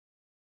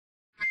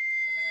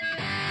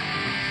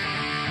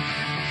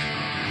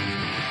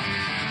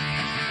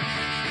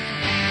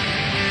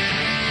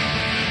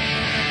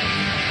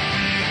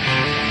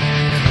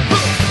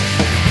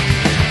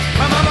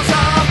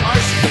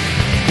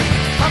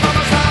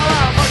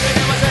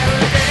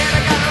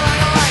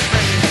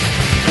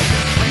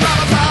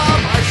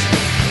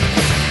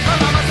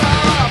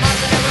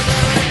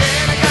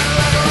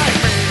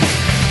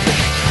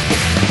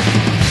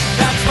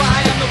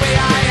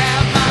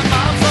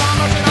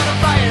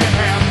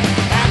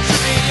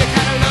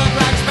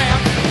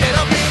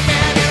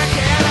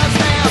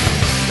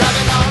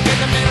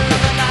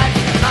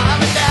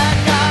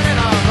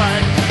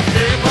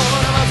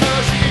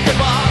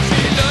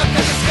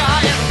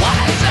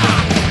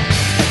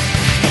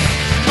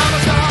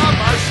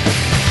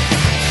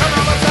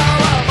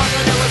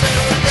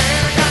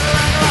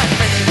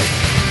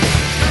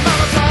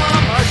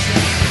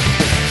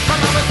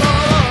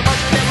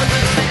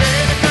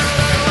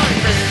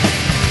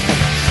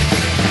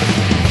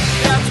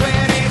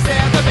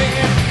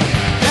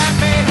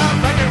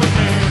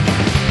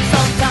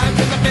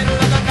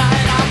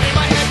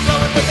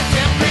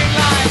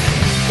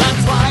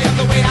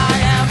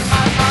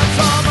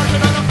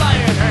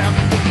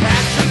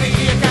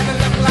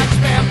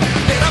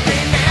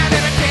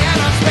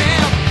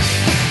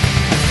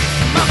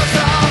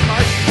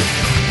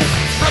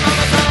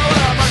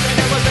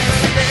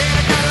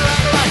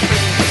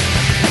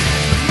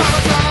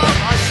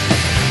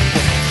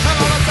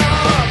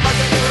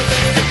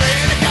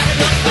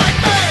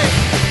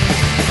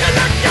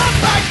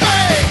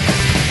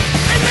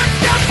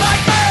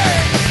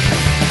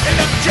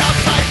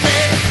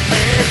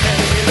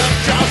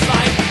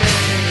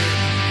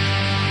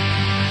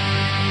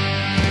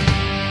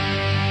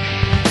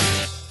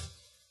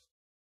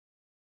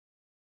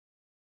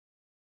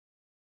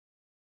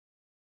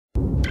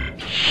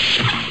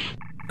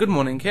Good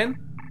morning, Ken.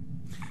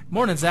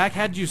 Morning, Zach.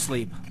 How'd you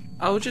sleep?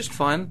 Oh, just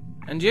fine.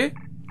 And you?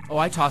 Oh,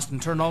 I tossed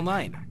and turned all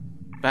night.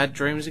 Bad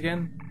dreams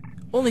again?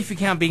 Only if you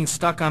count being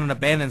stuck on an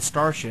abandoned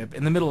starship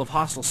in the middle of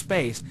hostile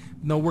space,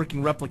 with no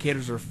working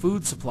replicators or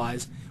food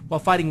supplies,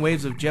 while fighting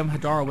waves of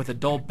Jem'Hadar with a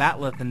dull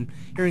batleth and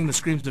hearing the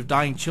screams of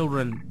dying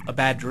children a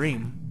bad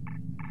dream.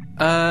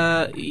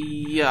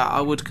 Yeah,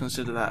 I would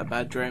consider that a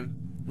bad dream.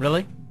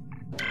 Really?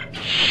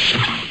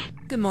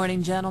 Good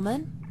morning,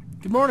 gentlemen.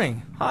 Good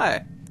morning.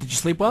 Hi. Did you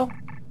sleep well?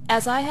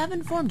 As I have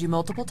informed you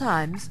multiple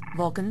times,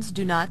 Vulcans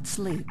do not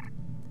sleep.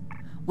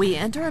 We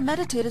enter a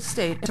meditative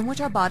state in which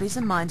our bodies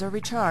and minds are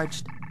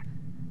recharged.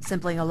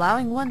 Simply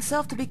allowing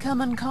oneself to become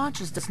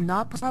unconscious does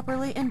not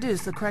properly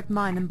induce the correct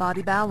mind and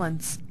body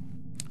balance.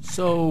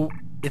 So,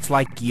 it's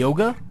like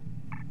yoga?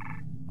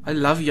 I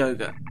love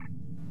yoga.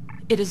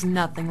 It is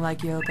nothing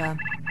like yoga.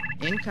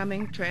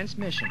 Incoming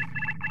transmission.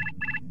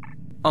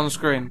 On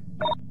screen.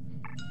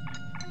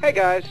 Hey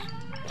guys,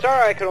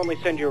 sorry I could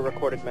only send you a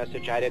recorded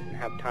message. I didn't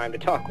have time to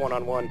talk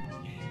one-on-one.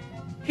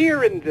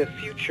 Here in the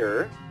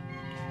future,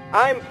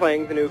 I'm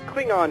playing the new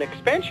Klingon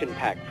expansion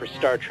pack for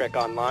Star Trek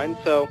Online,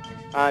 so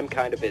I'm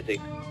kind of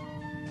busy.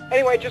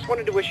 Anyway, just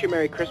wanted to wish you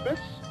Merry Christmas.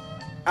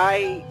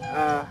 I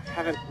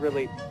haven't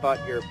really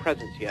bought your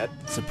presents yet.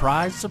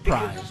 Surprise,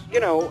 surprise. Because,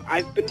 you know,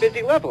 I've been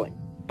busy leveling.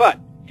 But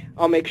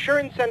I'll make sure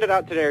and send it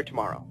out today or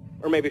tomorrow.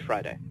 Or maybe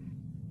Friday.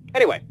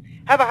 Anyway,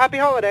 have a happy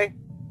holiday.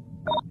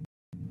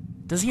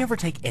 Does he ever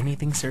take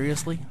anything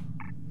seriously?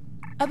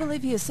 I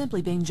believe he is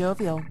simply being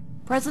jovial.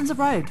 Presents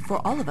arrived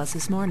for all of us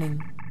this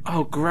morning.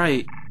 Oh,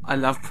 great. I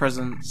love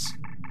presents.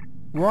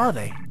 Where are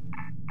they?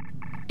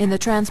 In the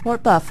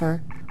transport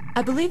buffer.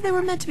 I believe they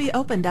were meant to be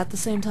opened at the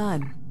same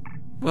time.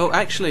 Well,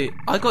 actually,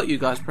 I got you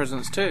guys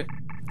presents too.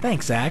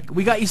 Thanks, Zach.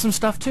 We got you some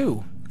stuff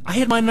too. I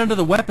hid mine under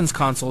the weapons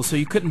console so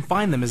you couldn't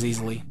find them as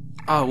easily.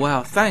 Oh,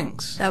 wow,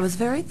 thanks. That was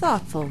very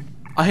thoughtful.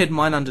 I hid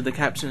mine under the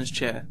captain's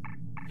chair.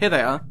 Here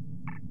they are.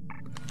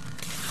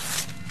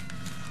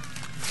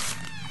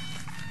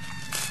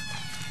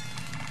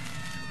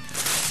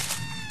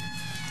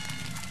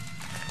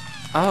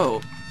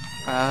 Oh,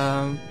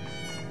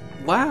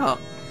 wow.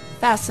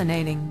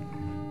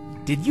 Fascinating.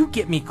 Did you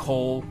get me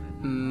coal?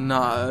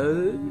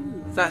 No,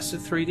 that's a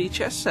 3D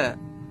chess set.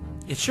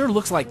 It sure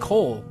looks like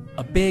coal.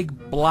 A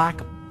big,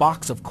 black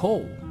box of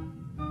coal.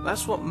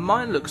 That's what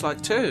mine looks like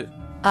too.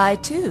 I,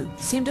 too,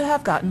 seem to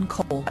have gotten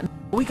coal.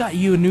 We got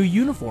you a new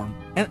uniform.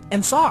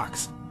 And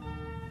socks.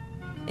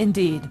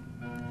 Indeed.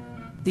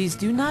 These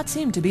do not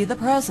seem to be the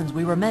presents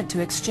we were meant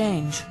to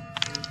exchange.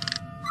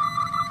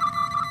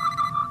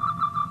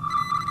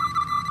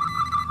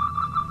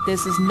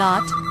 This is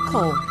not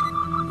coal.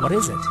 What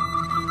is it?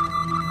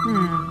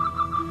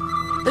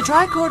 The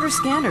tricorder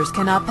scanners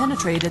cannot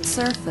penetrate its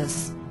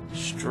surface.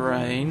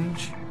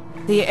 Strange.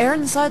 The air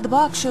inside the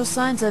box shows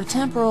signs of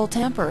temporal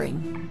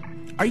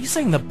tampering. Are you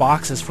saying the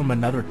box is from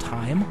another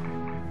time?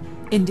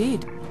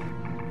 Indeed.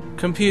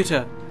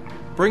 Computer,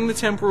 bring the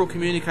temporal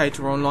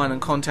communicator online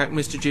and contact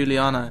Mr.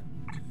 Giuliano.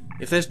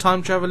 If there's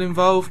time travel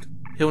involved,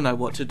 he'll know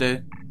what to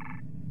do.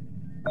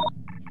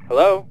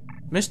 Hello?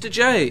 Mr.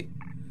 J,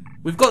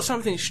 we've got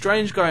something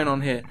strange going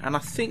on here, and I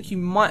think you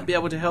might be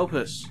able to help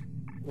us.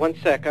 One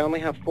sec, I only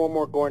have 4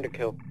 more Gorn to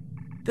kill.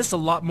 This is a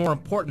lot more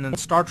important than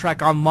Star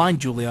Trek Online,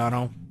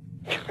 Giuliano.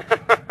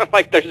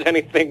 Like there's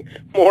anything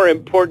more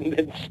important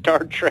than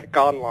Star Trek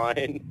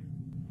Online.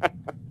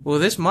 Well,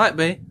 this might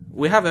be.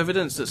 We have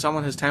evidence that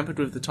someone has tampered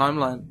with the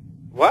timeline.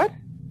 What?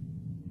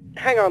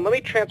 Hang on, let me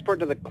transport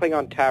to the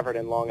Klingon Tavern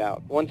and log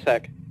out. One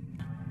sec.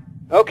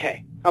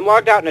 Okay, I'm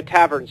logged out in a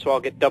tavern, so I'll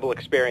get double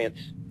experience.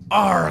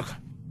 Arg!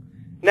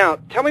 Now,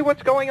 tell me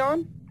what's going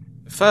on?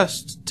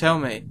 First, tell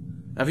me,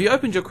 have you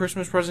opened your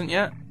Christmas present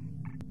yet?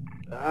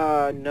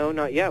 No,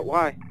 not yet.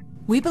 Why?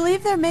 We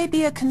believe there may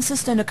be a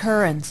consistent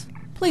occurrence.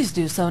 Please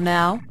do so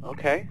now.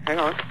 Okay, hang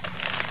on.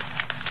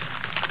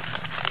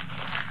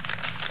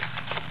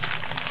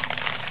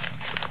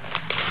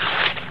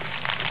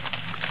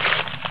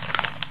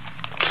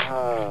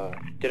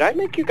 Did I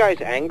make you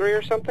guys angry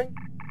or something?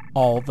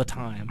 All the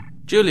time.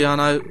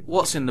 Giuliano,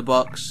 what's in the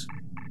box?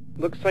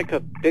 Looks like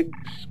a big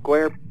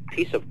square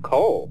piece of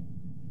coal.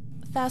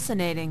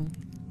 Fascinating.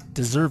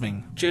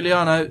 Deserving.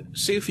 Giuliano,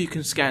 see if you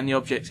can scan the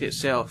object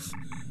itself.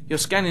 Your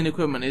scanning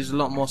equipment is a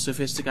lot more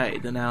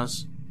sophisticated than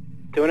ours.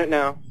 Doing it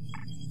now.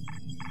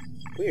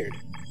 Weird.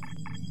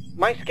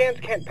 My scans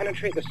can't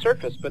penetrate the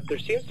surface, but there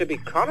seems to be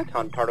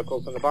chronoton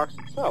particles in the box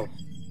itself.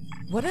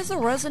 What is the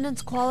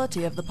resonance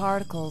quality of the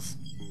particles?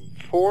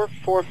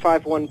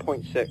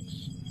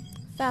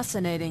 4451.6.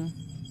 Fascinating.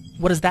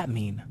 What does that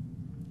mean?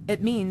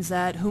 It means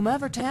that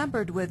whomever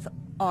tampered with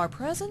our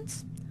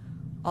presents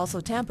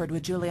also tampered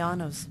with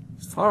Giuliano's.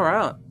 Far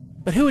out.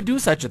 But who would do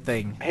such a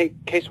thing? Hey,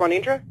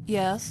 Swanindra?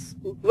 Yes.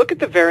 Look at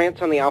the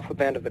variants on the alpha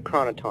band of the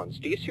chronotons.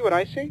 Do you see what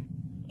I see?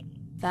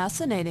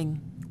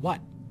 Fascinating.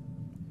 What?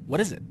 What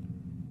is it?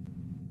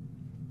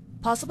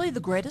 Possibly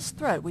the greatest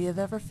threat we have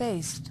ever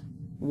faced.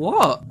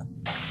 What?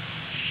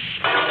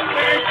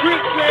 Merry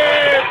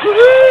Christmas!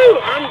 Woohoo!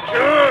 I'm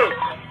drunk!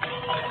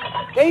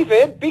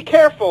 David, be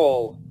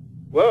careful!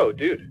 Whoa,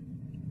 dude.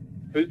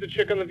 Who's the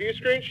chick on the view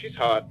screen? She's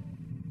hot.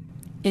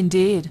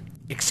 Indeed.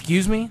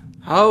 Excuse me?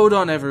 Hold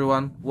on,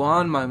 everyone.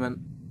 One moment.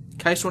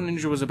 Case One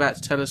Ninja was about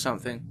to tell us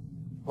something.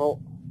 Well,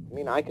 I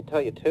mean, I could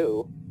tell you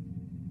too.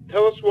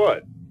 Tell us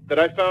what? That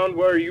I found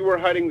where you were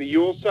hiding the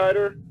Yule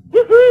cider?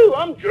 Woohoo!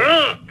 I'm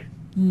drunk!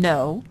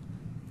 No.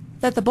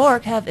 That the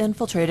Borg have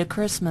infiltrated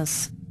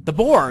Christmas. The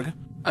Borg?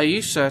 Are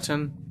you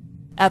certain?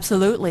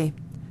 Absolutely.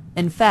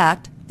 In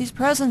fact, these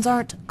presents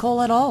aren't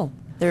coal at all.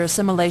 They're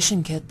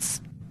assimilation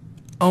kits.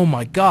 Oh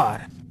my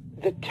god.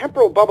 The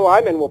temporal bubble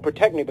I'm in will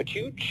protect me, but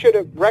you should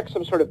erect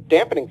some sort of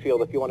dampening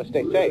field if you want to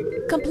stay safe.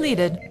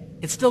 Completed.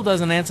 It still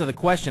doesn't answer the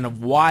question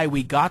of why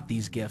we got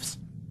these gifts.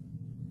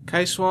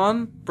 Case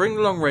One, bring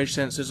the long-range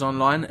sensors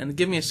online and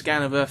give me a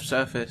scan of Earth's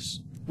surface.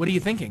 What are you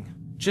thinking?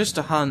 Just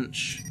a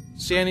hunch.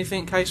 See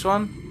anything, Case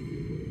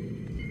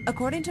One?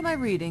 According to my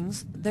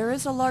readings, there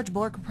is a large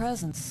Borg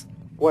presence.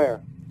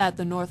 Where? At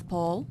the North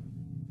Pole.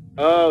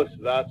 Oh, so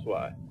that's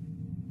why.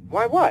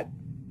 Why what?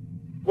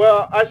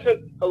 Well, I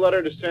sent a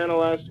letter to Santa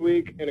last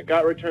week, and it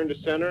got returned to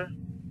center.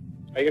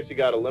 I guess he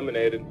got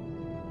eliminated.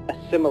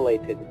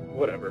 Assimilated.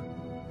 Whatever.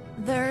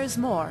 There is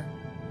more.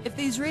 If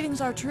these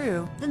readings are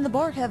true, then the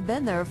Borg have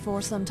been there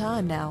for some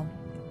time now.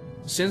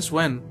 Since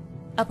when?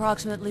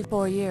 Approximately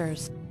 4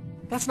 years.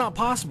 That's not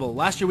possible.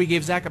 Last year we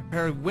gave Zach a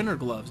pair of winter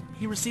gloves.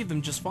 He received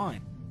them just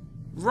fine.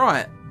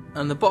 Right.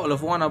 And the bottle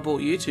of wine I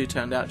bought you two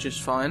turned out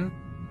just fine.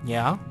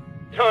 Yeah?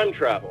 Time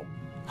travel.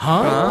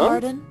 Huh?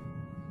 Pardon?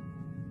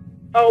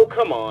 Oh,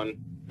 come on.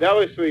 They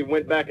obviously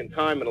went back in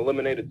time and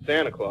eliminated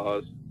Santa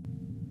Claus.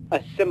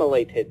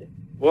 Assimilated.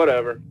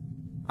 Whatever.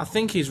 I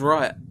think he's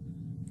right.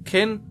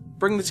 Kin,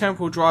 bring the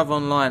temporal drive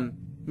online.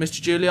 Mr.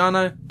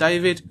 Giuliano,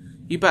 David,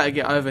 you better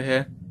get over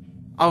here.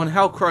 Oh, and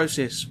Hal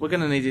Croesus, we're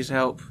gonna need his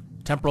help.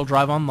 Temporal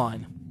drive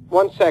online.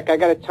 One sec, I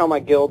gotta tell my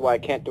guild why I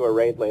can't do a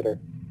raid later.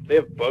 They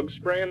have bug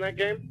spray in that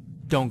game?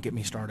 Don't get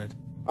me started.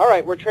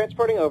 Alright, we're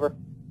transporting over.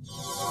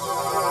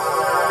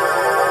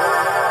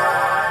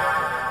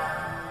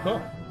 Huh,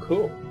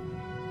 cool.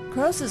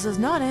 Croesus is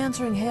not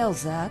answering hail,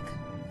 Zach.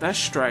 That's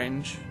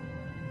strange.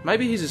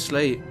 Maybe he's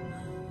asleep.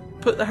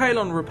 Put the hail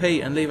on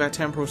repeat and leave our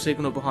temporal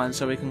signal behind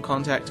so he can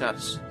contact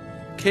us.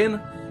 Kin,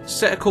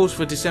 set a course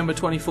for December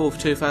 24th,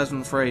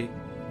 2003.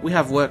 We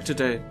have work to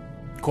do.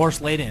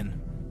 Course laid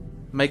in.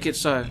 Make it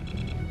so.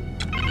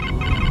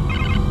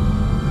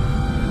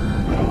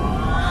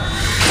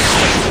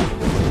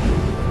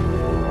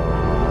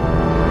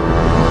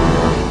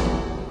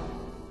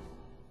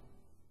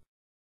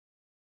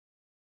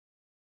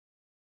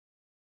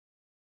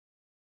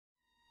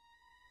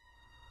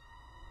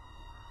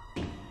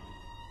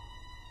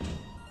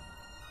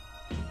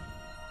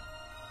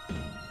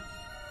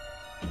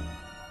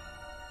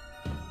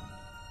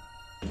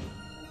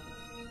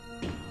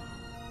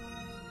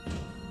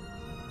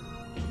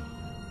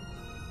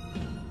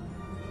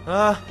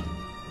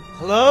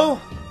 Hello?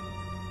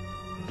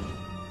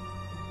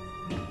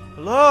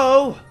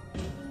 Hello?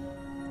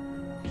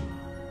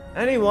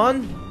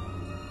 Anyone?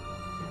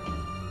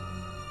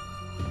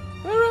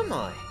 Where am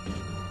I?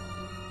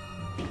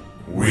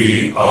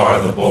 We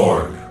are the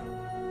Borg.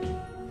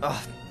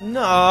 Oh,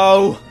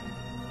 no!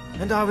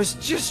 And I was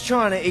just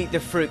trying to eat the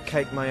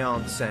fruitcake my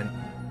aunt sent.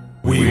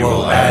 We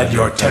will add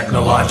your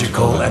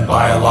technological and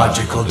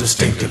biological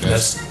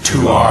distinctiveness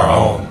to our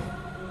own.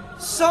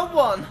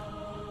 Someone!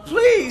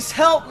 Please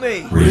help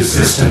me!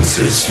 Resistance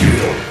is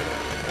futile.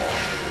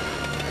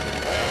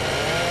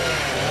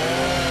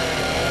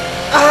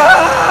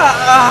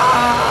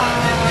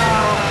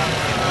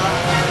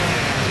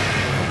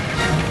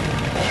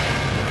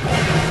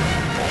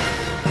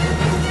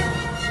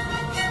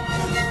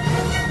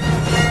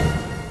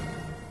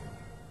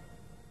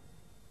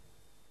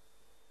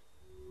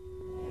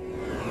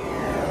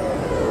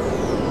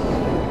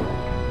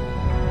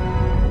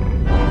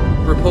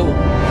 Report.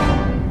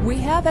 We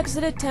have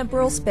exited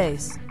temporal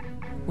space.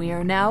 We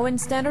are now in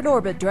standard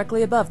orbit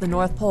directly above the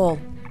North Pole.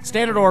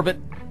 Standard orbit.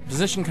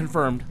 Position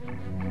confirmed.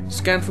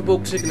 Scan for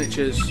Borg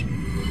signatures.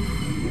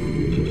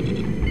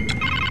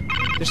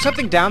 There's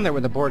something down there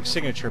with a Borg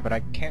signature, but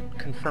I can't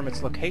confirm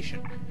its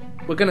location.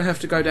 We're gonna have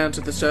to go down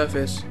to the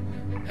surface.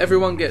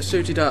 Everyone get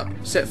suited up.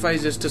 Set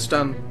phasers to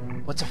stun.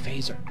 What's a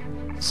phaser?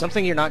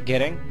 Something you're not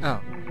getting? Oh,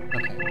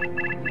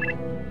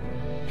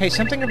 okay. Hey,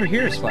 something over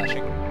here is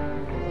flashing.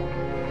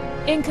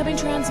 Incoming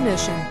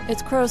transmission.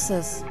 It's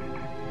Croesus.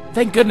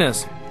 Thank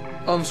goodness.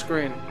 On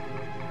screen.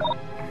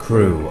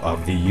 Crew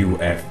of the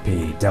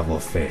UFP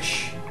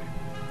Devilfish,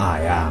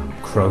 I am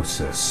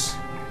Croesus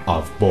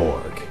of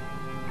Borg.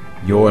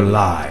 Your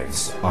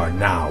lives are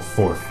now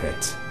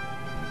forfeit.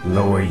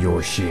 Lower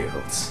your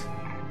shields.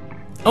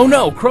 Oh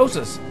no,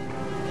 Croesus!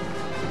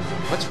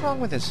 What's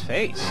wrong with his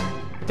face?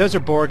 Those are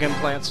Borg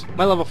implants.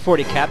 My level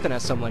 40 captain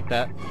has something like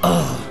that.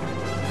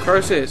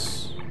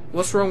 Croesus,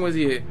 what's wrong with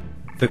you?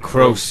 The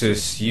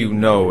Croesus you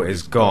know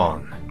is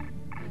gone.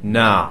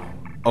 Now,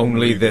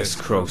 only this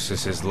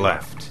Croesus is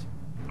left.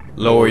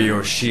 Lower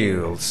your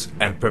shields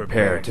and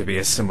prepare to be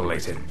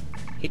assimilated.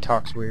 He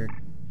talks weird.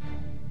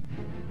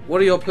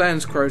 What are your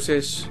plans,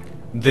 Croesus?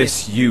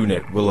 This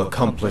unit will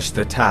accomplish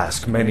the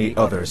task many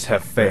others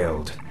have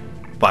failed.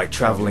 By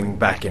traveling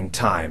back in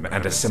time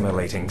and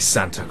assimilating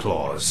Santa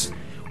Claus,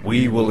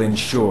 we will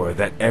ensure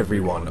that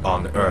everyone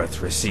on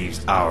Earth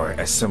receives our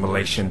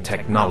assimilation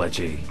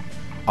technology.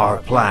 Our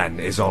plan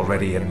is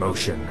already in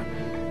motion.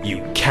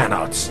 You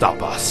cannot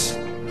stop us.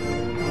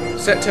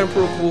 Set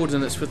temporal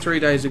coordinates for 3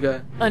 days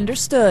ago.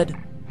 Understood.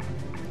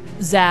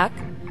 Zack,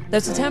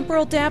 there's a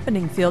temporal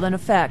dampening field in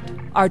effect.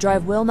 Our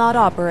drive will not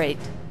operate.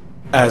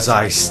 As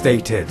I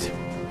stated,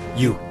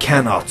 you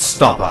cannot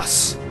stop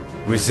us.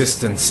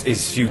 Resistance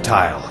is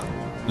futile.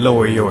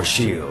 Lower your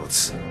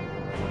shields.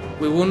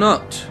 We will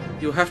not.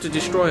 You'll have to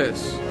destroy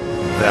us.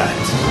 That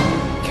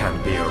can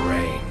be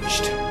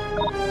arranged.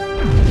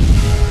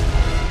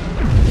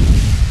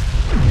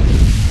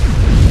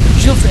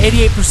 Shields at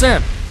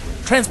 88%.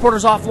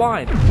 Transporter's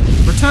offline.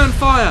 Return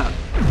fire!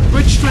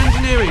 Bridge to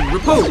engineering,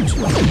 report!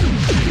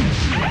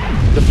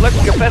 The flux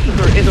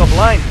capacitor is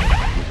offline.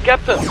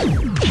 Captain,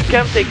 you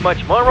can't take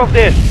much more of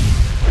this.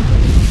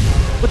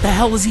 What the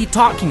hell is he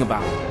talking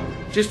about?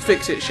 Just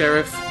fix it,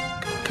 Sheriff.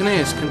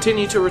 Kinneas,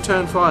 continue to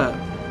return fire.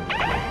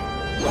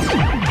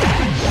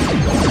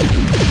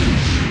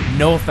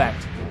 No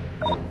effect.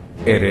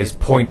 It is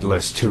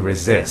pointless to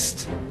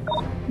resist.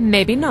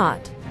 Maybe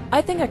not.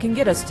 I think I can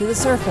get us to the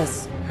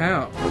surface.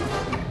 How?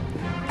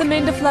 The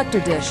main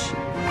deflector dish.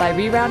 By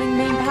rerouting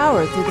main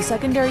power through the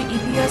secondary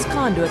EPS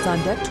conduits on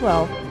Deck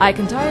 12, I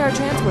can tie our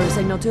transporter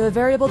signal to a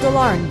variable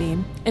Delaran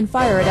beam and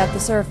fire it at the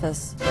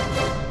surface.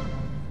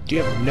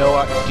 Did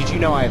you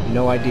know I have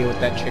no idea what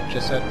that chick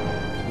just said?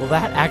 Will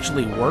that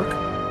actually work?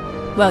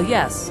 Well,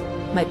 yes.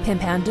 My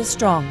pimp hand is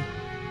strong.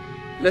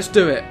 Let's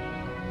do it.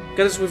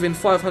 Get us within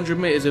 500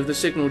 meters of the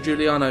signal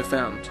Giuliano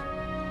found.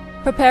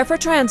 Prepare for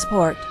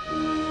transport.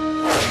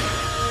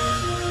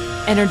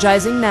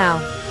 Energizing now.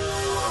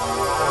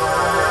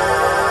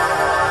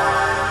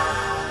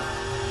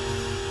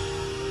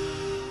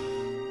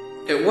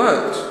 It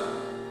worked.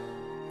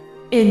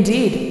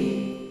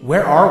 Indeed.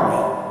 Where are we?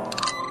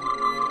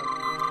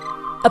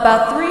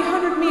 About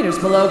 300 meters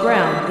below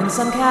ground in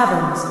some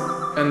caverns.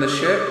 And the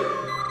ship?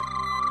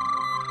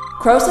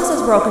 Croesus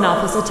has broken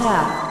off his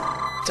attack.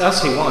 It's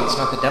us he wants,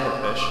 not the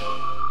devilfish.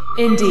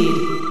 Indeed.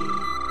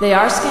 They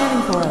are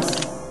scanning for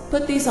us.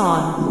 Put these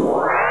on.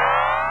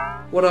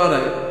 What are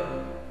they?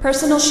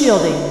 Personal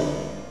shielding.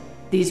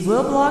 These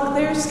will block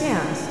their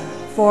scans.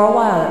 For a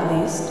while at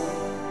least.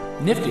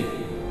 Nifty.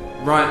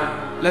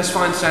 Right, let's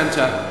find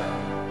Santa.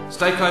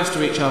 Stay close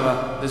to each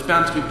other. There's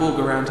bound to be Borg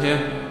around here.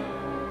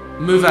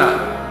 Move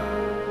out.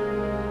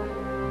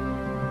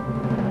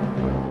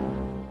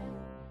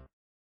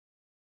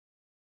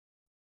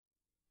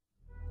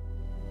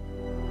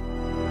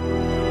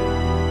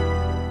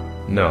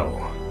 No.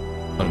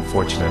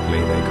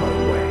 Unfortunately, they got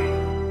away.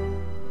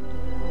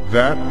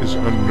 That is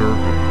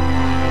unnerving.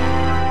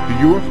 The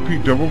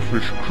UFP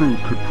Devilfish crew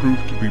could prove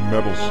to be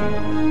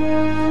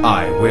meddlesome.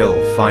 I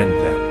will find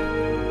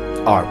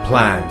them. Our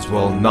plans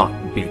will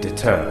not be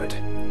deterred.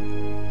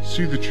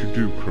 See that you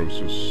do,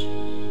 Croesus.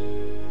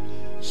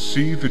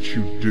 See that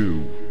you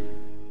do.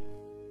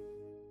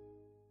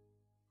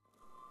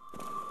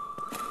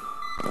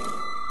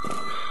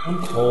 I'm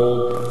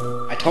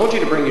cold. I told you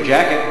to bring your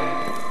jacket.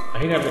 I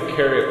hate having to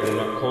carry it when I'm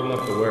not cold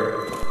enough to wear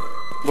it.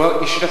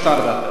 Well, you should have thought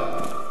about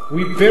that.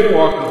 We've been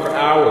walking for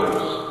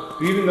hours.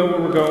 Do you even know where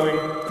we're going?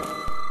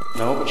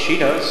 No, but she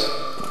does.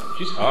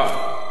 She's hot.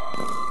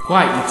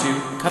 Quiet, you two.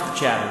 Cut the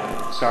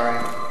chatter. Sorry.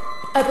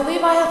 I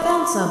believe I have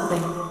found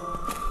something.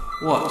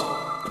 What?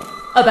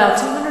 About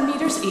 200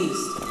 meters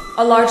east.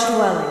 A large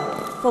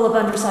dwelling, full of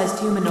undersized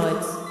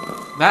humanoids.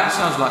 That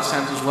sounds like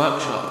Santa's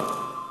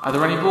workshop. Are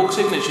there any Borg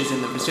signatures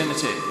in the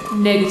vicinity?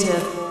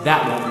 Negative.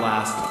 That won't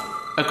last.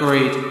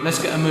 Agreed.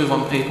 Let's get a move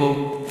on,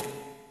 people.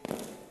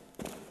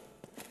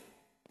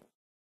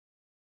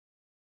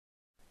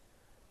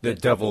 The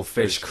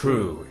Devilfish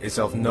crew is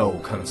of no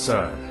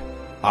concern.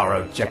 Our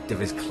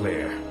objective is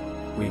clear.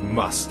 We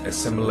must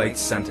assimilate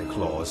Santa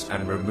Claus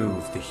and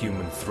remove the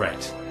human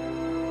threat.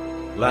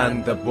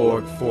 Land the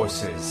Borg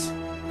forces.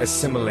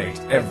 Assimilate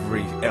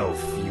every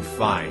elf you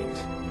find.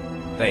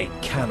 They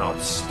cannot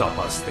stop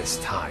us this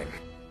time.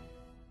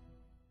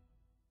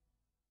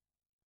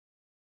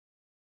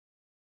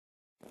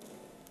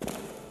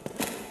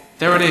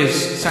 There it is,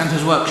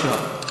 Santa's workshop.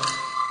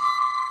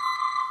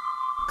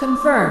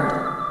 Confirmed.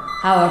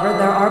 However,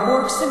 there are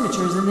Borg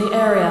signatures in the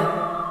area.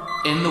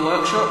 In the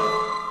workshop?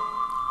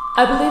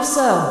 I believe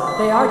so.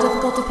 They are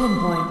difficult to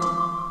pinpoint.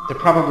 They're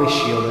probably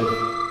shielded.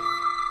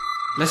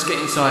 Let's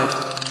get inside.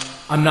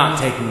 I'm not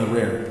taking the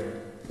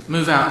rear.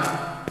 Move out.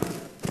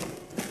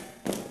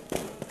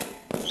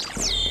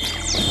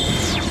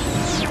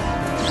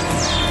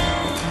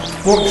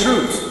 Borg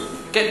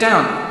troops. Get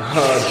down.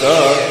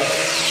 Duh.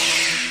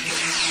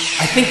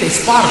 I think they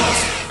spotted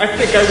us. I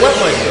think I wet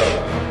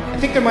myself. I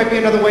think there might be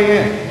another way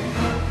in.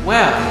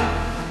 Where?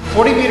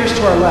 40 meters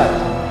to our left.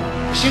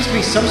 There seems to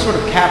be some sort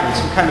of cavern,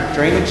 some kind of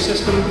drainage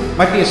system.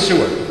 Might be a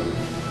sewer.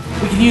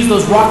 We can use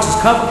those rocks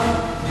as cover.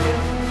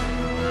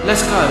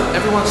 Let's go.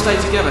 Everyone stay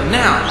together,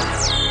 now!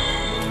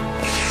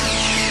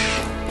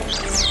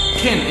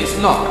 Kin, it's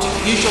locked.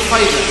 Use your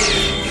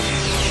phaser.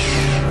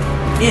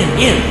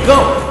 In,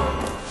 go!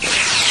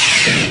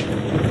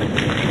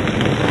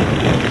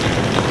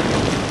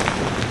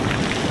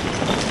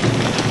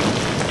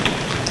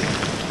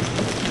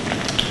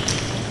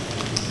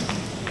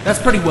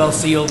 That's pretty well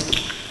sealed.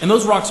 And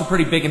those rocks are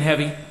pretty big and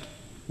heavy.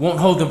 Won't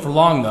hold them for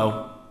long,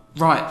 though.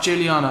 Right,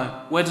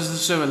 Giuliano, where does the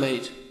sewer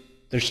lead?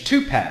 There's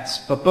 2 paths,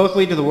 but both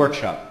lead to the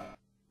workshop.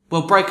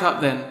 We'll break up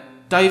then.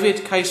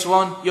 David,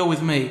 K-Swan, you're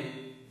with me.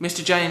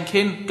 Mr. J and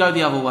Kin, go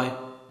the other way.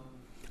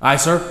 Aye,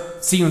 sir.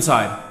 See you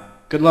inside.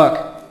 Good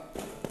luck.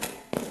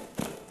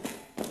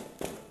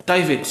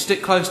 David,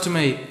 stick close to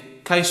me.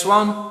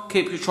 K-Swan,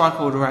 keep your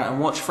tricorder out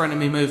and watch for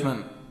enemy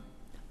movement.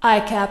 Aye,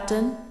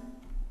 Captain.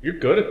 You're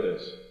good at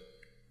this.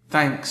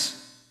 Thanks.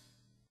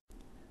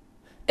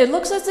 It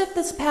looks as if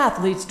this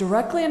path leads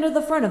directly into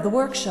the front of the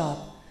workshop.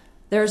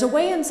 There is a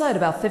way inside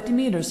about 50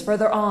 meters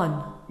further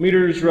on.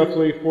 Meters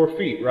roughly 4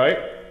 feet, right?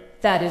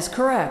 That is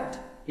correct.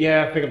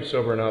 Yeah, I think I'm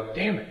sober enough.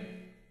 Damn it.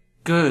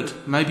 Good.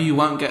 Maybe you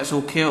won't get us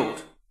all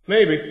killed.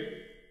 Maybe.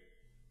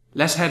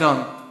 Let's head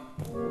on.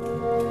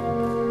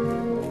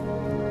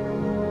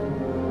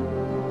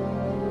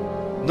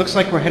 Looks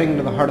like we're heading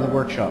into the heart of the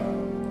workshop.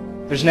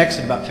 There's an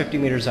exit about 50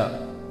 meters up.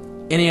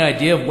 Any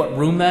idea of what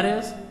room that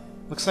is?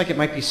 Looks like it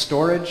might be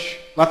storage.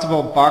 Lots of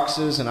old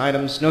boxes and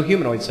items. No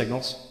humanoid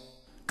signals.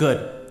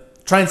 Good.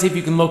 Try and see if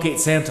you can locate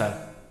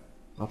Santa.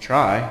 I'll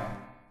try.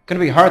 Gonna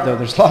be hard, though.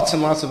 There's lots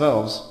and lots of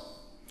elves.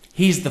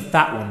 He's the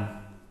fat one.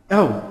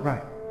 Oh,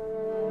 right.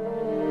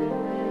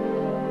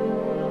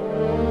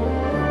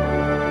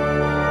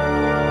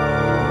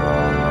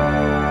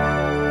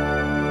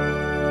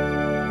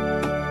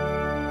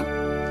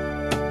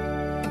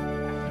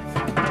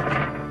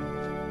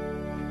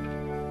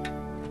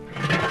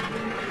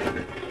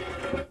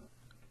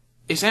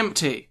 It's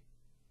empty.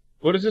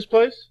 What is this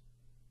place?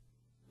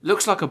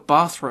 Looks like a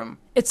bathroom.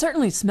 It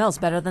certainly smells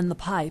better than the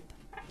pipe.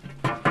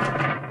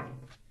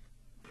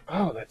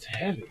 Oh, that's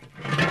heavy.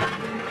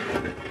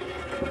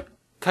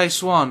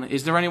 K-Swan,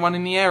 is there anyone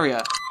in the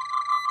area?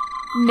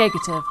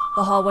 Negative.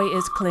 The hallway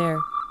is clear.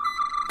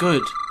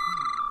 Good.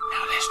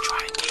 Now let's try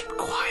and keep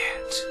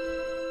quiet.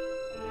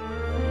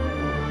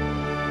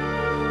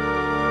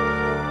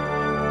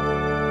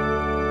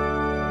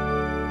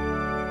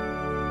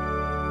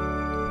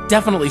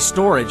 Definitely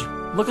storage.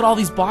 Look at all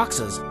these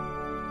boxes.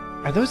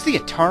 Are those the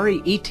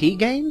Atari ET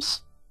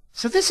games?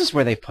 So this is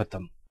where they put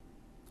them.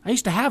 I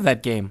used to have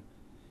that game.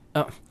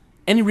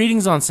 Any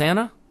readings on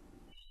Santa?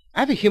 I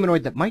have a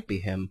humanoid that might be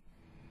him.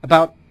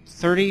 About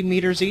 30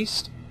 meters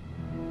east.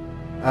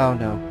 Oh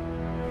no.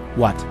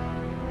 What?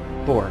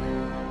 Borg.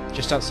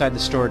 Just outside the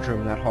storage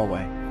room in that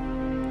hallway.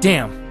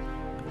 Damn.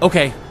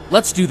 Okay,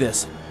 let's do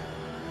this.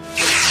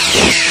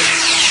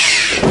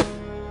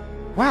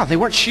 Wow, they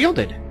weren't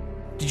shielded.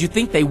 Did you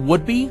think they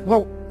would be?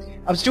 Well,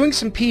 I was doing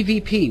some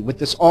PvP with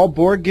this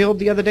all-Borg guild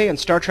the other day on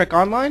Star Trek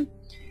Online,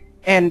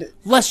 and...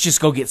 Let's just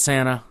go get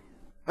Santa.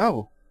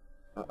 Oh.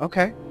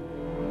 Okay.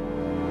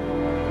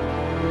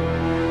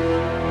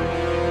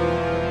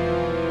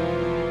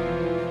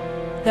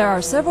 There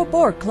are several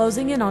Borg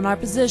closing in on our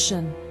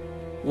position.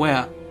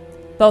 Where?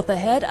 Both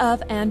ahead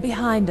of and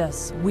behind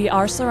us. We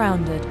are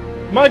surrounded.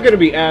 Am I gonna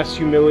be ass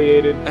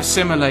humiliated?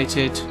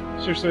 Assimilated.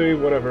 Seriously,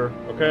 whatever,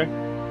 okay?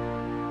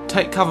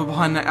 Take cover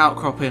behind that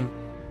outcropping.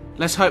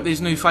 Let's hope these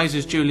new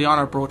phases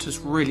Giuliano brought us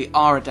really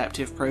are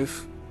adaptive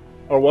proof.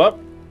 Or what?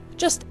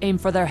 Just aim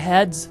for their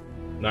heads.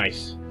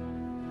 Nice.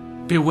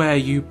 Beware,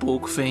 you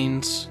Borg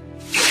fiends.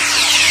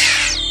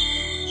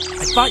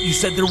 I thought you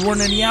said there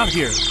weren't any out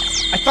here.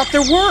 I thought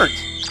there weren't!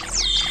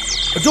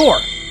 A door!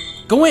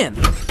 Go in!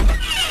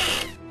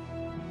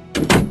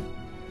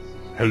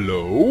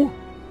 Hello?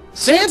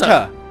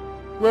 Santa!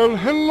 Well,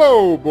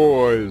 hello,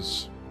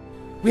 boys.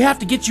 We have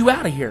to get you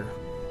out of here.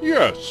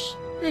 Yes,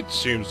 it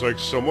seems like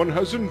someone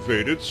has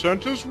invaded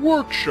Santa's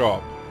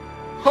workshop.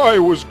 I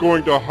was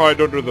going to hide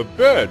under the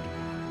bed,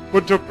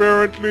 but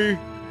apparently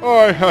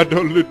I had a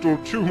little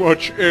too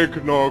much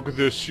eggnog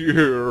this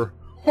year.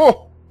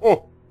 Ho,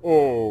 ho,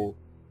 ho.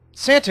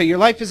 Santa, your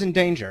life is in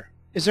danger.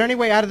 Is there any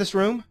way out of this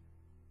room?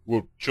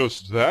 Well,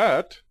 just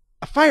that.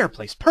 A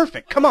fireplace.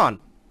 Perfect. Come on.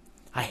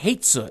 I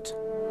hate soot.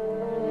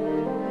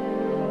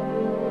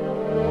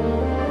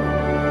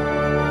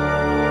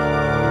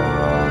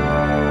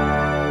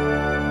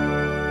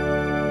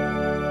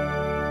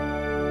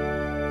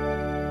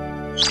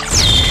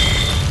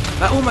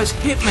 That almost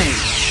hit me.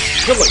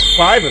 Killed like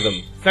 5 of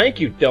them. Thank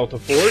you, Delta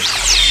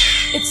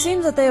Force. It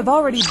seems that they have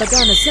already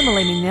begun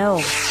assimilating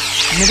elves.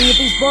 Many of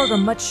these Borg are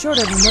much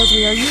shorter than those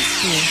we are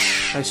used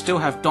to. They still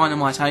have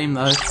dynamite aim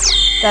though.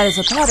 That is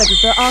a product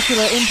of their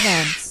ocular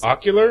implants.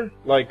 Ocular?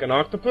 Like an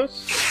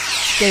octopus?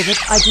 David,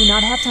 I do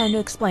not have time to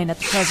explain at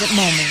the present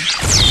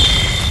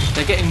moment.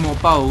 They're getting more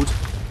bold.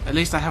 At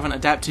least they haven't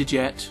adapted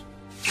yet.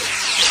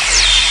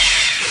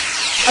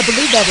 I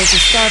believe that is a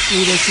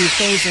Starfleet issue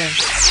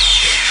phaser.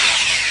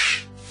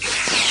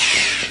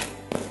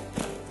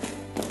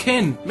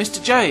 Kin,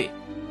 Mr. J.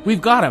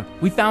 We've got him.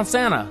 We found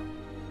Santa.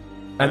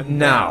 And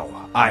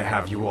now I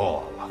have you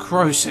all.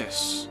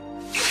 Croesus.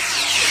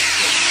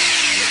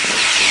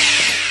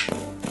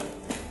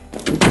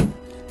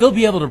 They'll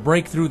be able to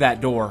break through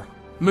that door.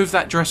 Move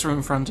that dresser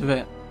in front of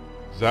it.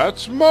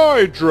 That's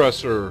my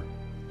dresser.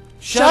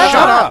 Shut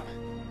up!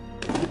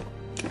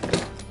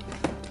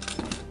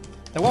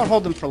 They won't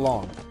hold them for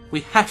long. We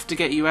have to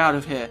get you out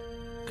of here.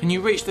 Can you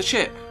reach the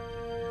ship?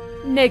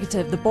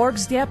 Negative. The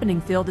Borg's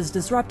dampening field is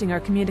disrupting our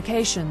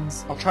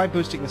communications. I'll try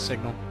boosting the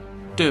signal.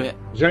 Do it.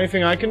 Is there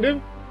anything I can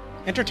do?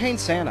 Entertain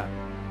Santa.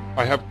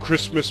 I have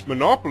Christmas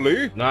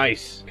Monopoly.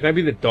 Nice. Can I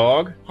be the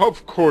dog?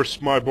 Of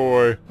course, my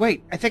boy.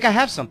 Wait, I think I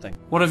have something.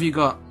 What have you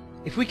got?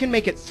 If we can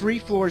make it 3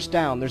 floors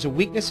down, there's a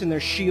weakness in their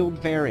shield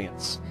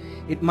variants.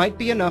 It might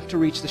be enough to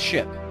reach the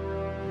ship.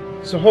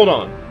 So hold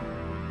on.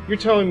 You're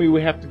telling me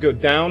we have to go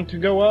down to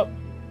go up?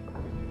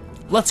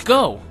 Let's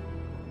go!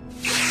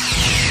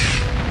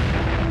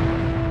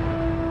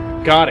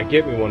 Gotta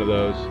get me one of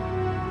those.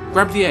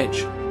 Grab the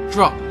edge.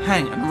 Drop,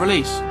 hang, and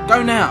release.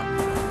 Go now!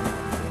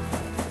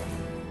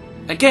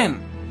 Again!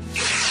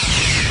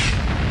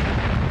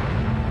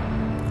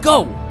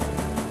 Go!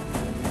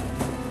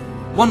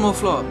 One more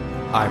floor.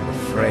 I'm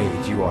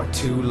afraid you are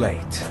too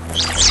late.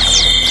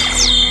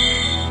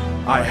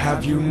 I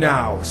have you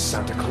now,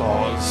 Santa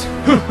Claus.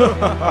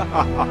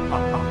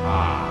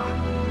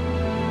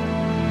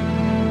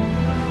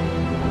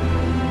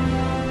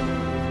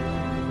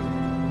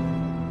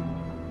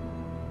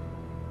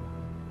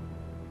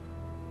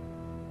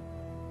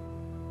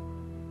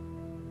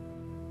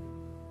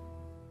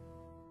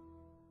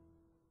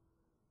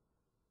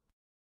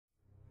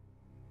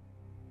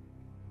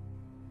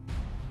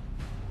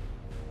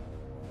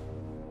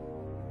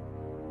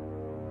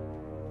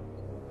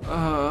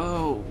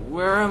 Oh,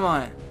 where am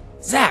I?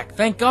 Zach,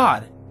 thank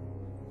God!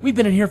 We've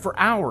been in here for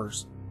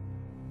hours.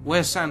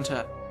 Where's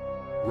Santa?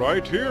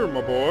 Right here, my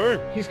boy.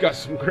 He's got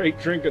some great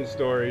drinking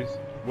stories.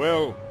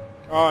 Well,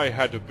 I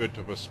had a bit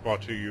of a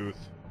spotty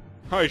youth.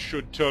 I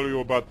should tell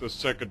you about the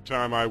second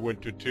time I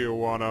went to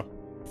Tijuana.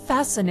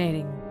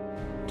 Fascinating.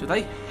 Do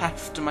they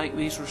have to make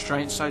these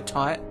restraints so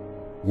tight?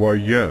 Why,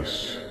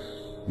 yes,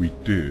 we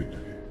did.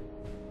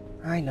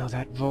 I know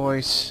that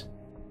voice.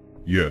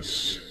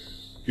 Yes,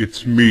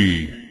 it's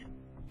me.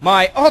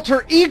 My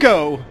alter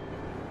ego!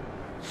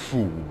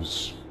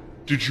 Fools.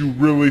 Did you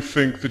really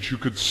think that you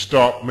could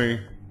stop me?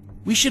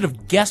 We should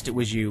have guessed it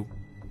was you.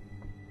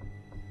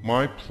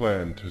 My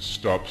plan to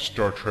stop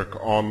Star Trek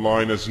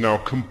Online is now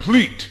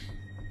complete.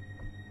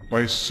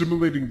 By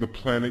assimilating the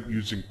planet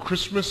using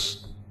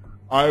Christmas,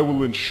 I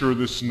will ensure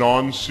this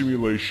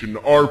non-simulation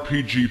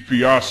RPG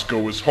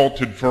fiasco is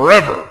halted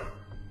forever.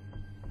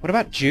 What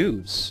about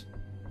Jews?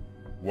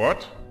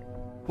 What?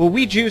 Well,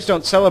 we Jews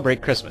don't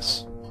celebrate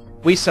Christmas.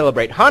 We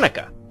celebrate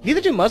Hanukkah.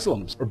 Neither do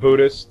Muslims. Or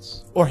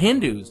Buddhists. Or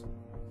Hindus.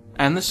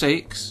 And the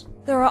Sikhs.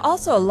 There are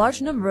also a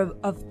large number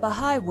of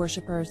Baha'i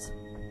worshippers.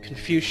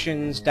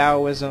 Confucians,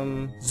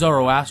 Taoism...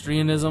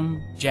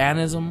 Zoroastrianism,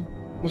 Jainism.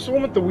 What's the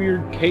one with the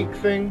weird cake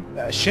thing?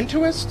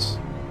 Shintoists?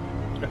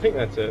 I think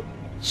that's it.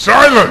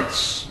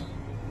 Silence!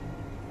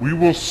 We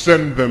will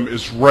send them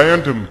as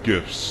random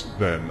gifts,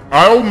 then.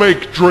 I'll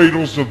make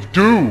dreidels of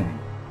doom.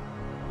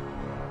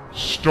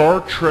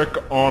 Star Trek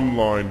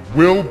Online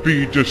will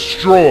be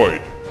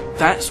destroyed.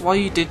 That's why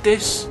you did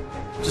this?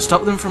 To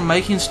stop them from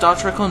making Star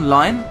Trek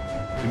Online?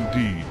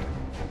 Indeed.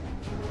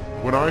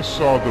 When I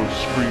saw those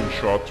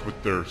screenshots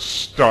with their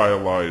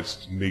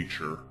stylized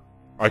nature,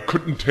 I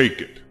couldn't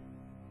take it.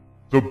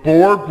 The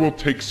Borg will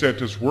take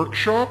Santa's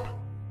workshop,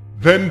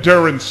 then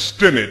Darren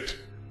Stinnett,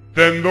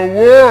 then the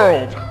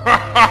world!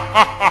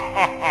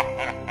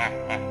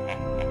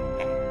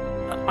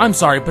 I'm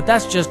sorry, but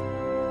that's just...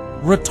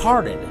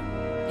 retarded.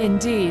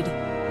 Indeed.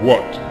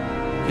 What?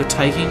 You're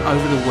taking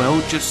over the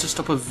world just to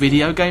stop a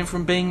video game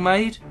from being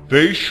made?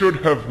 They should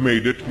have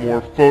made it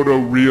more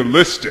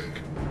photorealistic.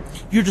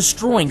 You're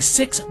destroying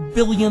 6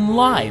 billion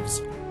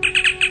lives.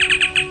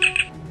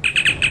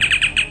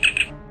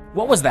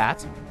 What was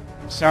that?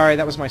 Sorry,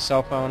 that was my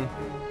cell phone.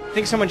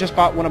 Think someone just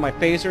bought one of my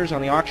phasers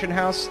on the auction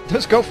house?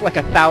 Those go for like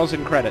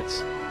 1,000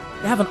 credits.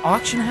 They have an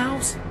auction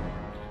house?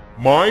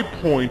 My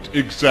point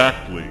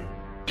exactly.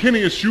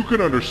 Kinneas, you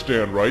can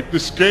understand, right?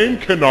 This game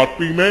cannot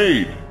be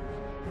made.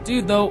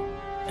 Dude, though,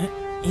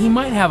 he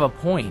might have a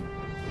point.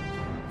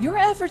 Your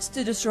efforts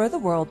to destroy the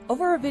world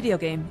over a video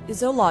game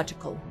is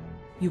illogical.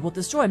 You will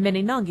destroy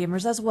many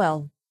non-gamers as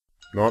well.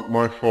 Not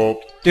my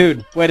fault.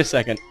 Dude, wait a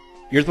second.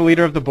 You're the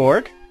leader of the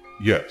Borg?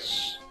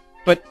 Yes.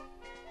 But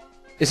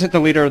isn't the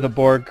leader of the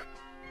Borg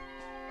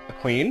a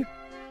queen?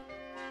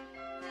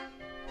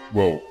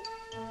 Well,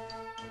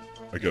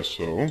 I guess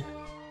so.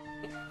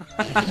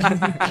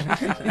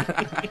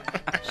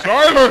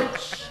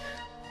 Silence!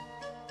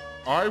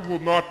 I will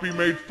not be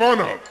made fun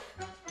of.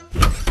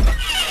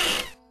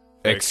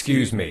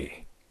 Excuse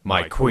me,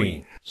 my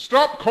queen.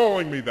 Stop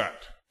calling me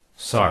that.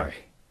 Sorry.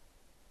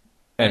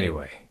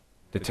 Anyway,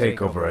 the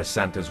takeover of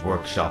Santa's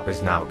workshop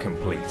is now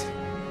complete.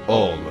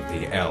 All of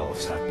the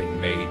elves have been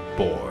made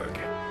Borg.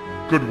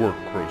 Good work,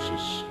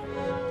 Croesus.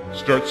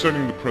 Start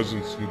sending the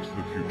presents into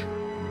the future.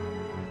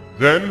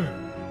 Then,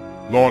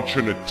 launch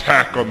an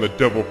attack on the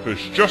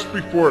Devilfish just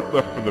before it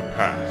left for the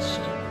past.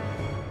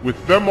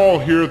 With them all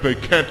here, they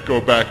can't go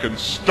back and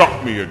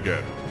stop me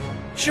again.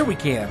 Sure we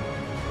can.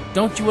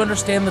 Don't you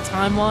understand the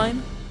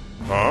timeline?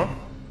 Huh?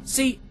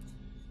 See,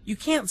 you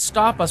can't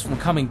stop us from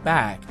coming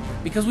back,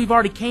 because we've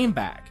already came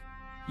back.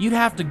 You'd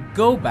have to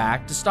go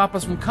back to stop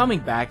us from coming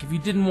back if you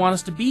didn't want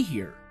us to be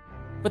here.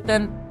 But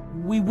then,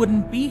 we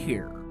wouldn't be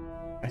here.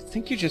 I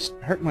think you just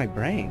hurt my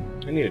brain.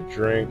 I need a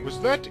drink. Was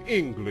that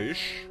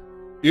English?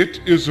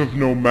 It is of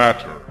no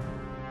matter.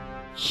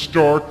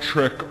 Star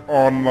Trek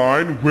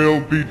Online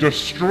will be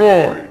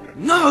destroyed.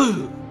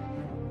 No!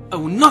 I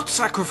will not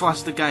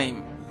sacrifice the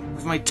game.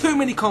 We've made too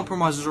many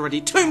compromises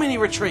already, too many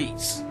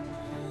retreats.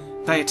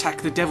 They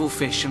attack the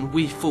devilfish and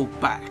we fall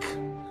back.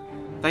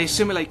 They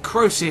assimilate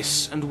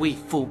Croesus and we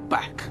fall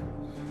back.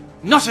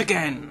 Not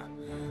again!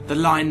 The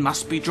line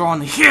must be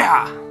drawn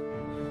here!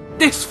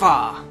 This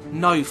far,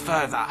 no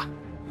further.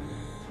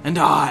 And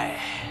I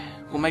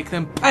will make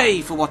them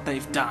pay for what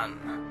they've done.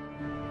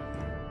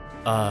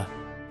 Are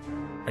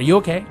you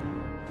okay?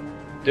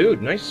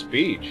 Dude, nice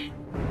speech.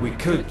 We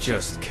could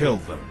just kill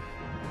them.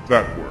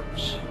 That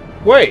works.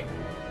 Wait!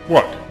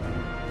 What?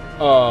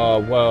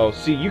 Well,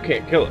 see, you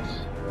can't kill us.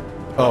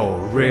 Oh,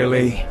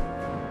 really?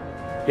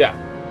 Yeah.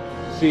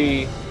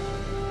 See,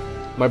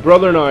 my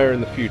brother and I are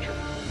in the future.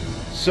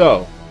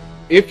 So,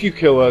 if you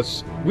kill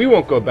us, we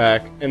won't go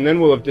back, and then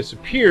we'll have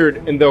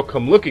disappeared, and they'll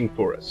come looking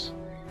for us.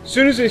 As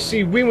soon as they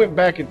see we went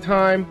back in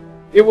time,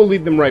 it will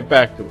lead them right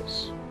back to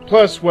us.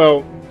 Plus,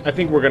 well, I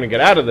think we're gonna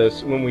get out of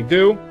this, and when we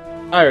do,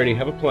 I already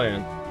have a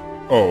plan.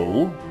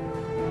 Oh?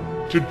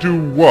 To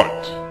do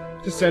what?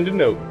 To send a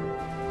note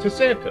to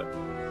Santa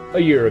a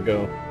year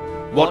ago.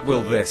 What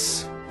will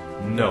this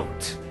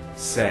note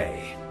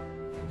say?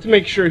 To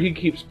make sure he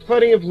keeps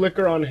plenty of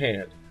liquor on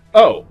hand.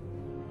 Oh,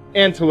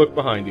 and to look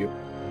behind you.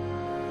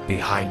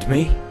 Behind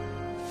me?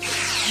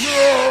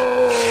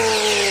 No!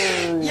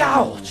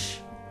 Ouch!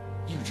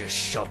 You just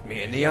shot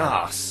me in the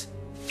ass.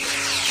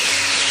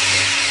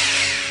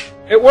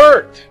 It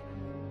worked!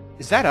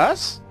 Is that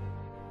us?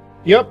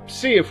 Yep,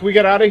 see, if we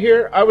get out of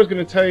here, I was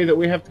gonna tell you that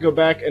we have to go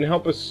back and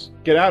help us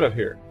get out of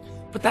here.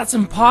 But that's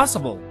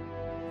impossible.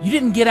 You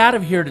didn't get out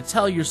of here to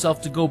tell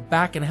yourself to go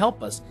back and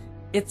help us.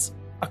 It's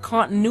a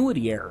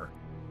continuity error.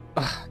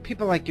 Ugh,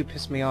 people like you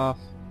piss me off.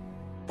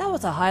 That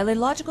was a highly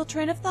logical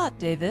train of thought,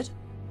 David.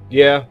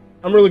 Yeah,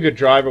 I'm a really good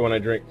driver when I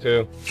drink,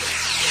 too.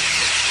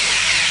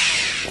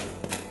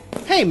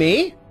 Hey,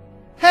 me!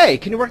 Hey,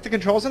 can you work the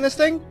controls on this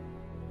thing?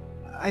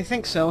 I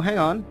think so, hang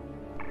on.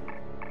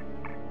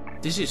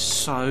 This is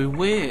so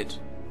weird.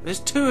 There's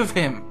two of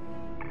him.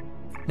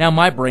 Now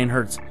my brain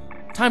hurts.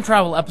 Time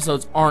travel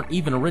episodes aren't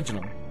even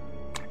original.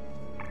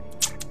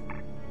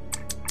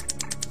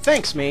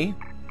 Thanks, me.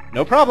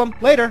 No problem.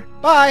 Later.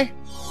 Bye!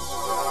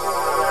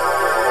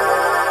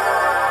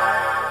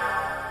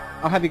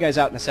 I'll have you guys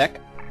out in a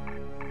sec.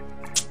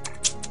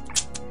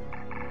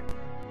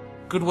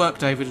 Good work,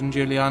 David and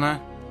Juliana.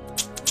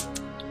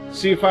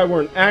 See, if I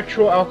were an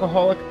actual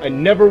alcoholic, I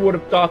never would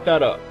have thought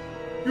that up.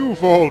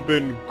 You've all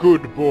been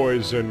good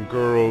boys and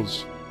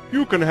girls.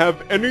 You can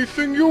have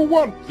anything you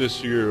want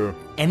this year.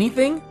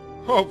 Anything?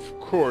 Of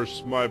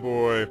course, my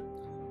boy.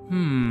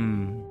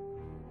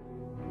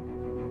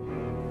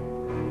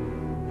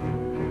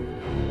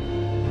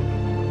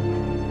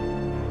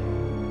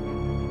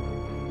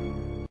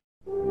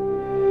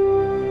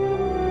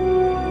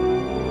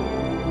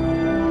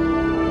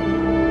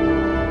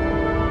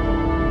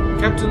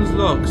 Captain's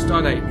log,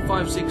 stardate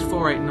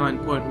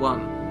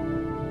 56489.1.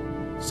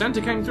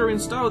 Santa came through in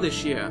style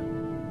this year.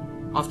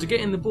 After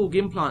getting the Borg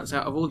implants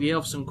out of all the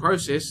elves and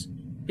Croesus,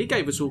 he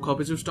gave us all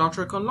copies of Star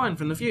Trek Online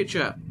from the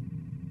future.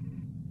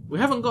 We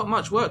haven't got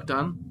much work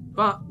done,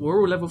 but we're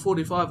all level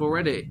 45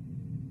 already.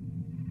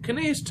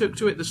 Kinneas took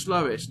to it the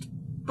slowest,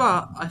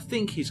 but I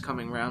think he's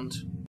coming round.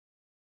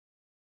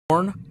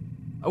 I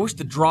wish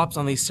the drops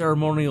on these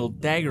ceremonial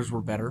daggers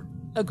were better.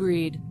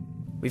 Agreed.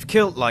 We've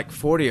killed like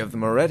 40 of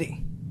them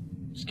already.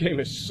 This game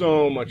is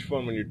so much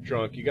fun when you're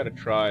drunk, you gotta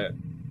try it.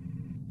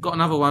 Got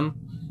another one.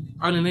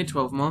 Only need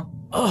 12 more.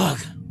 Ugh!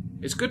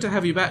 It's good to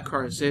have you back,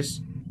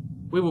 Croesus.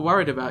 We were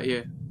worried about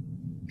you.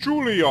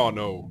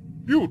 Giuliano,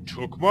 you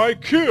took my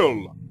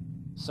kill!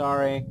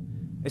 Sorry.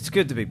 It's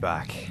good to be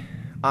back.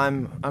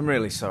 I'm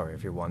really sorry,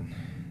 everyone.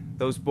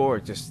 Those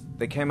Borg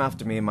they came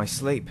after me in my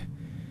sleep.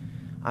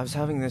 I was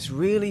having this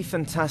really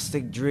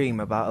fantastic dream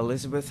about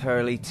Elizabeth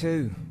Hurley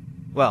too.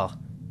 Well,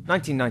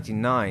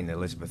 1999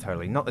 Elizabeth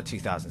Hurley, not the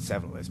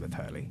 2007 Elizabeth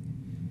Hurley.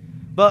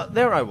 But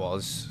there I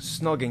was,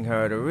 snogging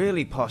her at a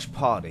really posh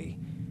party,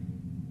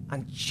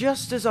 and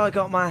just as I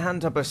got my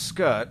hand up her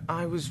skirt,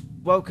 I was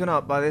woken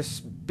up by this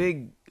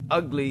big,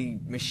 ugly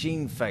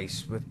machine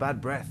face with bad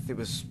breath. It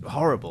was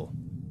horrible.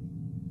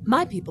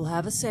 My people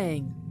have a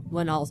saying,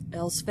 when all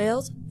else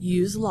fails,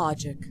 use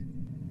logic.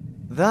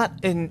 That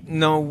in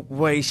no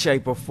way,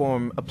 shape, or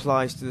form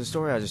applies to the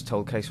story I just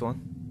told, Case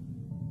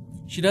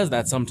 1. She does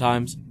that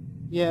sometimes.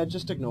 Yeah,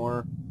 just ignore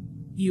her.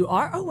 You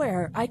are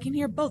aware I can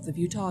hear both of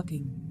you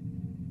talking.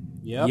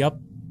 Yep.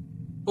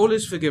 All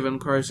is forgiven,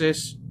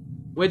 Croesus.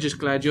 We're just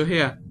glad you're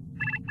here.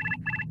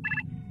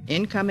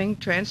 Incoming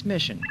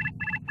transmission.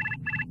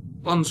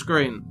 On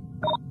screen.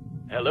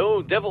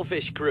 Hello,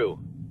 Devilfish crew.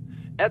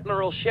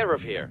 Admiral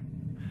Sheriff here.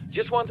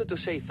 Just wanted to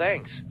say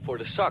thanks for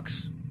the socks.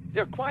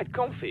 They're quite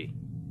comfy.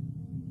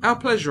 Our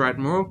pleasure,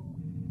 Admiral.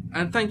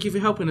 And thank you for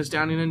helping us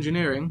down in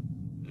engineering.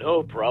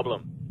 No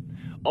problem.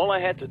 All I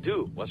had to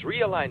do was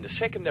realign the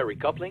secondary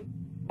coupling,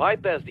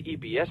 bypass the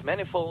EPS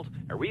manifold,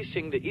 and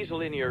resync the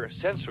isolinear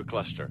sensor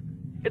cluster.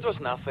 It was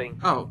nothing.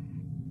 Oh.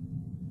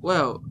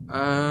 Well,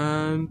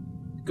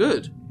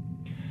 good.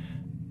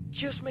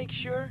 Just make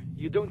sure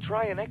you don't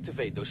try and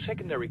activate those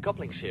secondary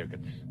coupling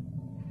circuits.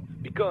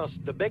 Because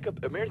the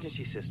backup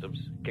emergency systems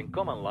can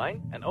come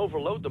online and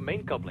overload the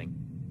main coupling.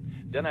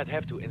 Then I'd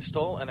have to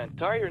install an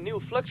entire new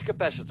flux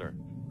capacitor.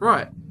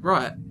 Right.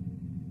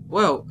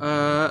 Well,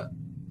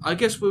 I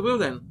guess we will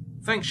then.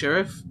 Thanks,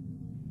 Sheriff.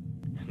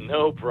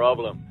 No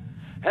problem.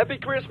 Happy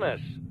Christmas!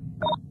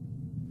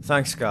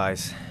 Thanks,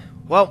 guys.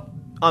 Well,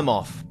 I'm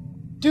off.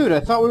 Dude, I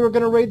thought we were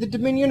gonna raid the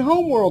Dominion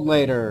homeworld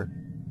later.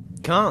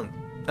 Can't.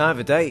 I have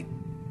a date.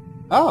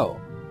 Oh.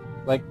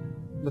 Like,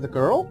 with a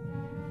girl?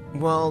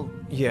 Well,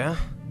 yeah.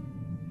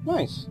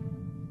 Nice.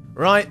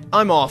 Right,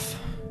 I'm off.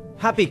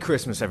 Happy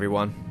Christmas,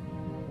 everyone.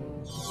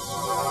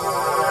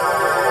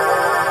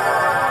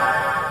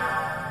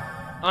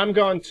 I'm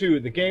gone too.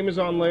 The game is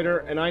on later,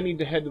 and I need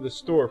to head to the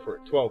store for a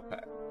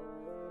 12-pack.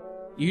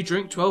 You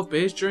drink 12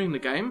 beers during the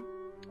game?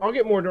 I'll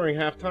get more during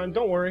halftime,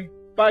 don't worry.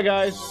 Bye,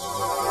 guys.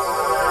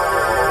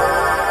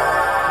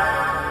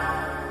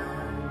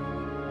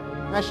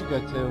 I should go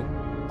too.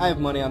 I have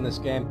money on this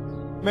game.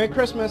 Merry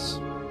Christmas!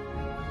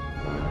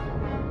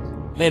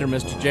 Later,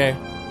 Mr. J.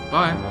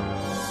 Bye.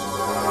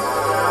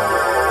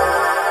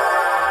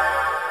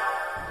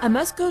 I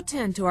must go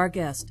tend to our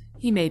guest.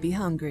 He may be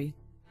hungry.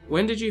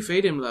 When did you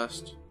feed him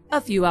last?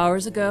 A few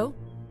hours ago.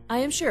 I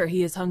am sure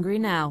he is hungry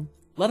now.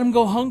 Let him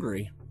go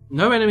hungry.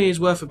 No enemy is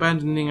worth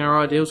abandoning our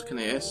ideals,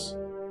 Kinneas.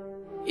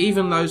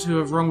 Even those who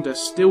have wronged us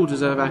still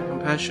deserve our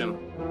compassion.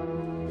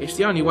 It's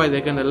the only way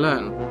they're going to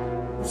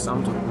learn.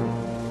 Sometime.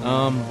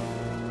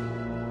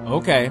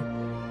 Okay.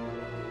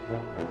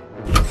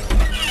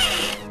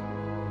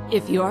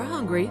 If you are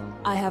hungry,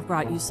 I have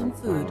brought you some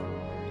food.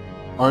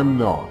 I'm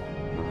not,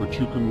 but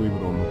you can leave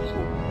it on the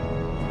floor.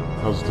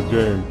 How's the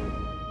game?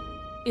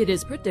 It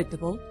is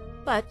predictable,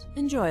 but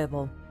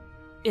enjoyable.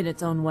 In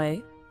its own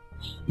way.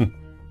 I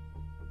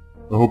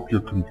hope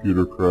your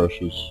computer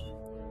crashes.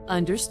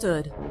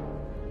 Understood.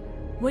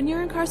 When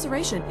your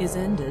incarceration is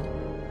ended,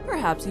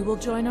 perhaps you will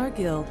join our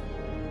guild.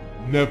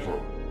 Never.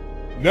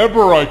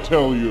 Never, I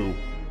tell you!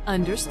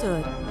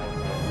 Understood.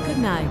 Good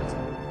night.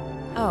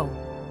 Oh,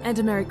 and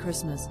a Merry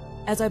Christmas,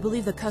 as I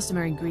believe the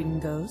customary greeting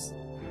goes.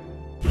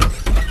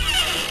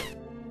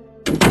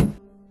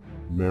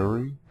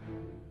 Mary?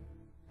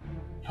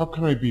 How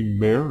can I be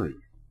Mary?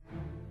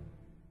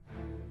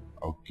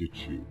 I'll get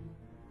you.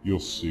 You'll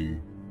see.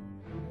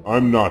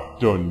 I'm not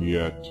done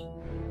yet.